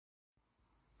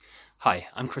Hi,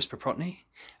 I'm Chris Paprotny,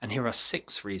 and here are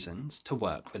 6 reasons to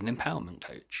work with an empowerment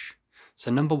coach. So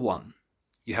number 1,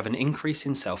 you have an increase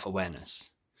in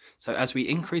self-awareness. So as we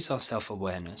increase our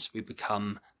self-awareness, we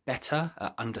become better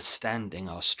at understanding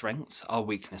our strengths, our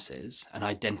weaknesses, and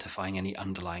identifying any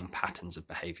underlying patterns of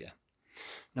behavior.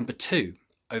 Number 2,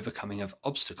 overcoming of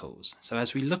obstacles. So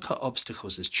as we look at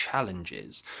obstacles as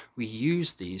challenges, we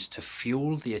use these to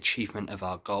fuel the achievement of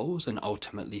our goals and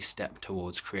ultimately step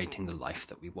towards creating the life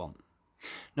that we want.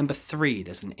 Number 3,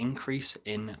 there's an increase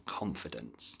in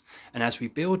confidence. And as we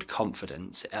build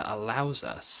confidence, it allows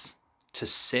us to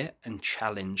sit and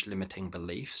challenge limiting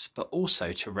beliefs, but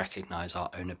also to recognize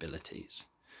our own abilities.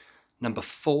 Number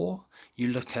 4, you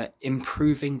look at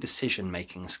improving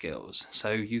decision-making skills.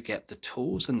 So you get the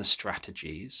tools and the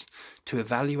strategies to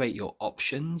evaluate your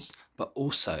options, but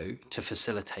also to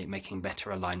facilitate making better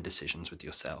aligned decisions with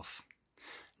yourself.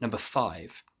 Number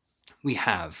 5, we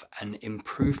have an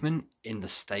improvement in the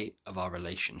state of our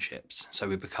relationships. So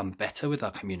we become better with our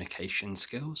communication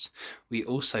skills. We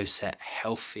also set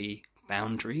healthy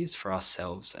boundaries for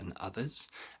ourselves and others,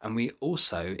 and we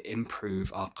also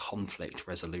improve our conflict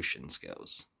resolution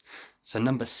skills. So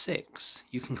number 6,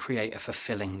 you can create a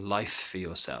fulfilling life for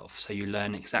yourself. So you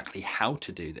learn exactly how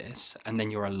to do this, and then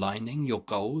you're aligning your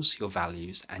goals, your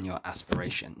values, and your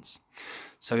aspirations.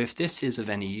 So if this is of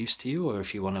any use to you, or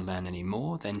if you want to learn any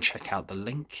more, then check out the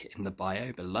link in the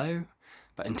bio below.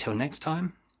 But until next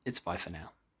time, it's bye for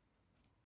now.